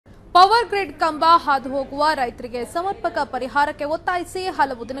Power grid ಕಂಬ ಹಾದು ಹೋಗುವ ರೈತರಿಗೆ ಸಮರ್ಪಕ ಪರಿಹಾರಕ್ಕೆ ಒತ್ತಾಯಿಸಿ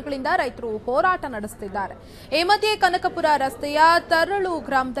ಹಲವು ದಿನಗಳಿಂದ ರೈತರು ಹೋರಾಟ ನಡೆಸುತ್ತಿದ್ದಾರೆ. ಈ ಮಧ್ಯೆ ಕನಕಪುರ ರಸ್ತೆಯ ತರಳು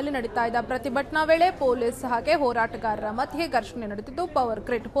ಗ್ರಾಮದಲ್ಲಿ ನಡೀತಾ ಇದ್ದ ಪ್ರತಿಭಟನಾ ವೇಳೆ ಪೊಲೀಸ್ ಹಾಗೆ ಹೋರಾಟಗಾರರ ಮಧ್ಯೆ ಘರ್ಷಣೆ ನಡೆದಿದ್ದು ಪವರ್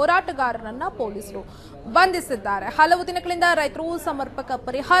ಗ್ರಿಡ್ ಹೋರಾಟಗಾರರನ್ನ ಪೊಲೀಸರು ಬಂಧಿಸಿದ್ದಾರೆ. ಹಲವು ದಿನಗಳಿಂದ ರೈತರು ಸಮರ್ಪಕ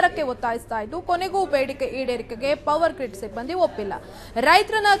ಪರಿಹಾರಕ್ಕೆ ಒತ್ತಾಯಿಸ್ತಾ ಇದ್ದು ಕೊನೆಗೂ ಬೇಡಿಕೆ ಈಡೇರಿಕೆಗೆ ಪವರ್ ಗ್ರಿಡ್ ಸಿಬ್ಬಂದಿ ಒಪ್ಪಿಲ್ಲ.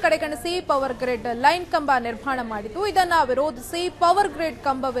 ರೈತರನ್ನ ಕಡೆಗಣಿಸಿ ಪವರ್ ಗ್ರಿಡ್ ಲೈನ್ ಕಂಬ ನಿರ್ಮಾಣ ಮಾಡಿದ್ದು ಇದನ್ನ ವಿರೋಧಿಸಿ ಪವರ್ ಗ್ರಿಡ್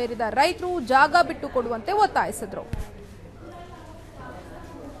ಕಂಬವೇರಿದ ರೈತರು ಜಾಗ ಬಿಟ್ಟು ಕೊಡುವಂತೆ ಒತ್ತಾಯಿಸಿದರು.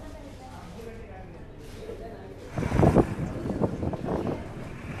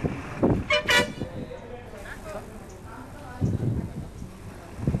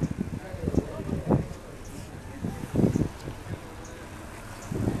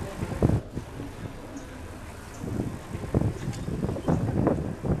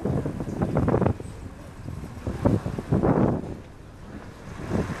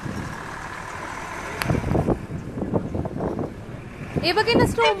 ಈ ಬಗ್ಗೆ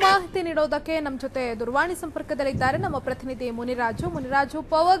ಇನ್ನಷ್ಟು ಮಾಹಿತಿ ನೀಡೋದಕ್ಕೆ ನಮ್ಮ ಜೊತೆ ದೂರವಾಣಿ ಸಂಪರ್ಕದಲ್ಲಿದ್ದಾರೆ ನಮ್ಮ ಪ್ರತಿನಿಧಿ ಮುನಿರಾಜು.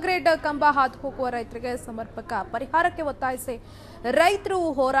 ಪವರ್ ಗ್ರಿಡ್ ಕಂಬ ಹಾದು ಹೋಗುವ ರೈತರಿಗೆ ಸಮರ್ಪಕ ಪರಿಹಾರಕ್ಕೆ ಒತ್ತಾಯಿಸಿ ರೈತರು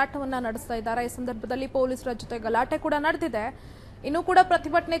ಹೋರಾಟವನ್ನ ನಡೆಸ್ತಾ ಇದ್ದಾರೆ. ಈ ಸಂದರ್ಭದಲ್ಲಿ ಪೊಲೀಸರ ಜೊತೆ ಗಲಾಟೆ ಕೂಡ ನಡೆದಿದೆ. ಇನ್ನೂ ಕೂಡ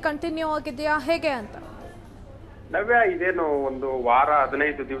ಪ್ರತಿಭಟನೆ ಕಂಟಿನ್ಯೂ ಆಗಿದೆಯಾ ಹೇಗೆ ಅಂತ? ನವ್ಯ, ಇದೇನು ಒಂದು ವಾರ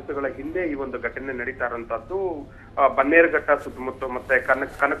 15 ದಿವಸಗಳ ಹಿಂದೆ ಈ ಒಂದು ಘಟನೆ ನಡೀತಾ ಇರುವಂತದ್ದು ಬನ್ನೇರುಘಟ್ಟ ಸುತ್ತಮುತ್ತ ಮತ್ತೆ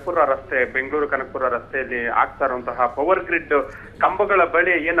ಕನಕಪುರ ರಸ್ತೆ, ಬೆಂಗಳೂರು ಕನಕಪುರ ರಸ್ತೆಯಲ್ಲಿ ಆಗ್ತಾ ಇರುವಂತಹ ಪವರ್ ಗ್ರಿಡ್ ಕಂಬಗಳ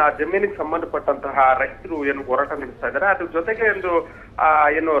ಬಳಿ ಏನು ಆ ಜಮೀನಿಗೆ ಸಂಬಂಧಪಟ್ಟಂತಹ ರೈತರು ಏನು ಹೋರಾಟ ನಡೆಸ್ತಾ ಇದ್ದಾರೆ. ಅದ್ರ ಜೊತೆಗೆ ಒಂದು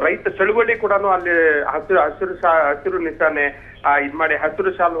ಏನು ರೈತ ಚಳುವಳಿ ಕೂಡ ಅಲ್ಲಿ ಹಸಿರು ನಿಶಾನೆ ಇದ್ ಮಾಡಿ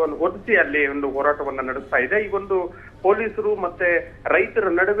ಹಸಿರು ಶಾಲುವನ್ನು ಹೊದಿಸಿ ಅಲ್ಲಿ ಒಂದು ಹೋರಾಟವನ್ನ ನಡೆಸ್ತಾ ಇದೆ. ಈ ಒಂದು ಪೊಲೀಸರು ಮತ್ತೆ ರೈತರ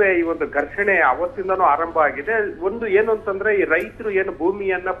ನಡುವೆ ಈ ಒಂದು ಘರ್ಷಣೆ ಅವತ್ತಿಂದನೂ ಆರಂಭ ಆಗಿದೆ. ಒಂದು ಏನು ಅಂತಂದ್ರೆ ಈ ರೈತರು ಏನು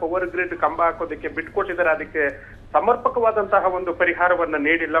ಭೂಮಿಯನ್ನ ಪವರ್ ಗ್ರಿಡ್ ಕಂಬ ಹಾಕೋದಕ್ಕೆ ಬಿಟ್ಕೊಟ್ಟಿದ್ದಾರೆ, ಅದಕ್ಕೆ ಸಮರ್ಪಕವಾದಂತಹ ಒಂದು ಪರಿಹಾರವನ್ನ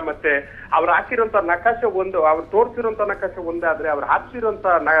ನೀಡಿಲ್ಲ. ಮತ್ತೆ ಅವ್ರು ಹಾಕಿರುವಂತಹ ನಕಾಶೆ ಒಂದು, ಅವ್ರು ತೋರಿಸಿರುವಂತಹ ನಕಾಶೆ ಒಂದೇ ಆದ್ರೆ ಅವ್ರು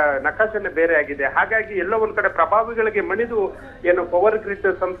ಹಾಕಿರುವಂತಹ ನಕಾಶೆನೇ ಬೇರೆ ಆಗಿದೆ. ಹಾಗಾಗಿ ಎಲ್ಲ ಒಂದ್ ಕಡೆ ಪ್ರಭಾವಿಗಳಿಗೆ ಮಣಿದು ಏನು ಪವರ್ ಗ್ರಿಡ್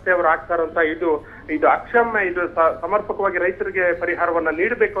ಸಂಸ್ಥೆ ಅವರು ಹಾಕ್ತಾ ಇರುವಂತಹ ಇದು ಅಕ್ಷಮ್ಯ, ಇದು ಸಮರ್ಪಕವಾಗಿ ರೈತರಿಗೆ ಪರಿಹಾರವನ್ನ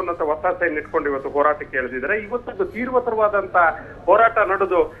ನೀಡಬೇಕು ಅನ್ನೋ ಒತ್ತಾಸೆಯನ್ನು ಇಟ್ಕೊಂಡು ಇವತ್ತು ಹೋರಾಟಕ್ಕೆ ಇಳಿದಿದ್ದಾರೆ. ಇವತ್ತು ತೀವ್ರತರವಾದಂತ ಹೋರಾಟ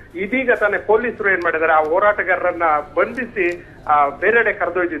ನಡೆದು ಇದೀಗ ತಾನೇ ಪೊಲೀಸರು ಏನ್ ಮಾಡಿದ್ದಾರೆ, ಆ ಹೋರಾಟಗಾರರನ್ನ ಬಂಧಿಸಿ ಬೇರೆಡೆ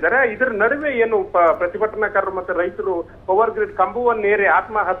ಕರೆದೊಯ್ದಿದ್ದಾರೆ. ಇದರ ನಡುವೆ ಏನು ಪ್ರತಿಭಟನಾಕಾರರು ಮತ್ತೆ ರೈತರು ಪವರ್ ಗ್ರಿಡ್ ಕಂಬವನ್ನೇರಿ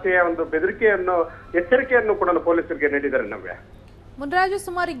ಆತ್ಮಹತ್ಯೆಯ ಒಂದು ಬೆದರಿಕೆಯನ್ನು, ಎಚ್ಚರಿಕೆಯನ್ನು ಕೂಡ ಪೊಲೀಸರಿಗೆ ನೀಡಿದ್ದಾರೆ. ನವ್ಯ, ಮುನಿರಾಜು,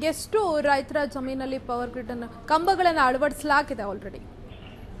 ಸುಮಾರು ಎಷ್ಟು ರೈತರ ಜಮೀನಲ್ಲಿ ಪವರ್ ಗ್ರಿಡ್ ಕಂಬಗಳನ್ನು ಅಳವಡಿಸಲಾಗಿದೆ ಆಲ್ರೆಡಿ?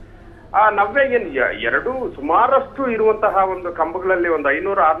 ನವ್ಯ, ಎರಡು ಸುಮಾರಷ್ಟು ಇರುವಂತಹ ಒಂದು ಕಂಬಗಳಲ್ಲಿ ಒಂದು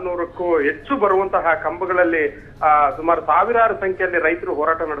 500-600ಕ್ಕೂ ಹೆಚ್ಚು ಬರುವಂತಹ ಕಂಬಗಳಲ್ಲಿ ಸುಮಾರು ಸಾವಿರಾರು ಸಂಖ್ಯೆಯಲ್ಲಿ ರೈತರು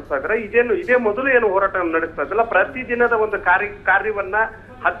ಹೋರಾಟ ನಡೆಸ್ತಾ ಇದ್ದಾರೆ. ಇದೇ ಮೊದಲು ಏನು ಹೋರಾಟ ನಡೆಸ್ತಾ ಇದ್ದಲ್ಲ, ಪ್ರತಿದಿನದ ಒಂದು ಕಾರ್ಯವನ್ನ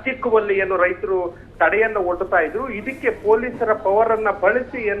ಹತ್ತಿಕ್ಕುವಲ್ಲಿ ಏನು ರೈತರು ತಡೆಯನ್ನ ಒಡ್ಡುತ್ತಾ ಇದ್ರು. ಇದಕ್ಕೆ ಪೊಲೀಸರ ಪವರ್ ಅನ್ನ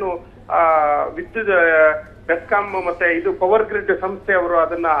ಬಳಸಿ ಏನು ವಿದ್ಯುತ್ ಬೆಸ್ಕಾಂ ಮತ್ತೆ ಇದು ಪವರ್ ಗ್ರಿಡ್ ಸಂಸ್ಥೆ ಅವರು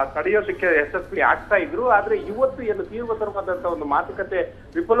ಅದನ್ನ ತಡೆಯೋದಕ್ಕೆ ಯಶಸ್ವಿ ಆಗ್ತಾ ಇದ್ರು. ಆದ್ರೆ ಇವತ್ತು ಏನು ತೀವ್ರತರವಾದಂತ ಒಂದು ಮಾತುಕತೆ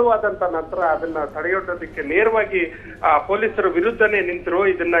ವಿಫಲವಾದಂತ ನಂತರ ಅದನ್ನ ತಡೆಯೋದಕ್ಕೆ ನೇರವಾಗಿ ಪೊಲೀಸರ ವಿರುದ್ಧನೇ ನಿಂತರು.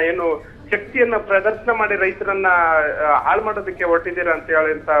 ಇದನ್ನ ಏನು ಶಕ್ತಿಯನ್ನ ಪ್ರದರ್ಶನ ಮಾಡಿ ರೈತರನ್ನ ಹಾಳು ಮಾಡೋದಕ್ಕೆ ಹೊರಟಿದ್ದೀರಾ ಅಂತ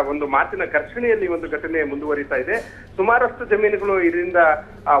ಹೇಳಂತ ಒಂದು ಮಾತಿನ ಘರ್ಷಣೆಯಲ್ಲಿ ಒಂದು ಘಟನೆ ಮುಂದುವರಿತಾ ಇದೆ. ಸುಮಾರಷ್ಟು ಜಮೀನುಗಳು ಇದರಿಂದ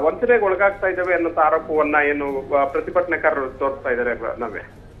ವಂಚನೆಗೆ ಒಳಗಾಗ್ತಾ ಇದ್ದಾವೆ ಅನ್ನೋ ಆರೋಪವನ್ನ ಏನು ಪ್ರತಿಭಟನಾಕಾರರು ತೋರಿಸ್ತಾ ಇದ್ದಾರೆ. ನಾವೇ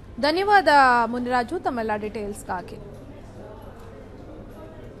ಧನ್ಯವಾದ ಮುನಿರಾಜು ತಮ್ಮೆಲ್ಲ ಡೀಟೇಲ್ಸ್ಗಾಗಿ.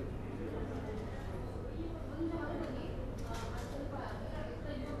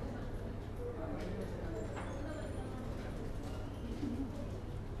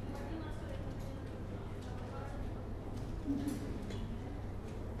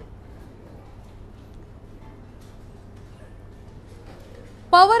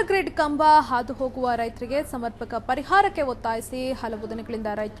 ಪವರ್ ಗ್ರಿಡ್ ಕಂಬ ಹಾದು ಹೋಗುವ ರೈತರಿಗೆ ಸಮರ್ಪಕ ಪರಿಹಾರಕ್ಕೆ ಒತ್ತಾಯಿಸಿ ಹಲವು ದಿನಗಳಿಂದ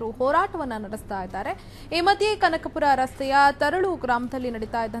ರೈತರು ಹೋರಾಟವನ್ನು ನಡೆಸ್ತಾ ಇದ್ದಾರೆ. ಈ ಮಧ್ಯೆ ಕನಕಪುರ ರಸ್ತೆಯ ತರಳು ಗ್ರಾಮದಲ್ಲಿ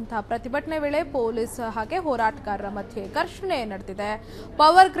ನಡೀತಾ ಇದ್ದಂತಹ ಪ್ರತಿಭಟನೆ ವೇಳೆ ಪೊಲೀಸ್ ಹಾಗೆ ಹೋರಾಟಗಾರರ ಮಧ್ಯೆ ಘರ್ಷಣೆ ನಡೆದಿದೆ.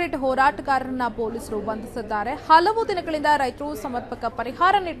 ಪವರ್ ಗ್ರಿಡ್ ಹೋರಾಟಗಾರರನ್ನ ಪೊಲೀಸರು ಬಂಧಿಸಿದ್ದಾರೆ. ಹಲವು ದಿನಗಳಿಂದ ರೈತರು ಸಮರ್ಪಕ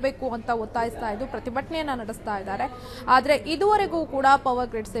ಪರಿಹಾರ ನೀಡಬೇಕು ಅಂತ ಒತ್ತಾಯಿಸ್ತಾ ಇದ್ದು ಪ್ರತಿಭಟನೆಯನ್ನ ನಡೆಸ್ತಾ ಇದ್ದಾರೆ. ಆದರೆ ಇದುವರೆಗೂ ಕೂಡ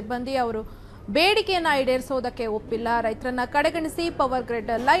ಪವರ್ ಗ್ರಿಡ್ ಸಿಬ್ಬಂದಿ ಅವರು ಬೇಡಿಕೆಯನ್ನ ಈಡೇರಿಸೋದಕ್ಕೆ ಒಪ್ಪಿಲ್ಲ. ರೈತರನ್ನ ಕಡೆಗಣಿಸಿ ಪವರ್ ಗ್ರಿಡ್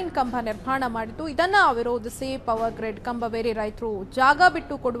ಲೈನ್ ಕಂಬ ನಿರ್ಮಾಣ ಮಾಡಿದ್ದು ಇದನ್ನ ವಿರೋಧಿಸಿ ಪವರ್ ಗ್ರಿಡ್ ಕಂಬವೇರಿ ರೈತರು ಜಾಗ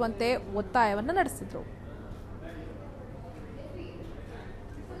ಬಿಟ್ಟು ಕೊಡುವಂತೆ ಒತ್ತಾಯವನ್ನ ನಡೆಸಿದ್ರು.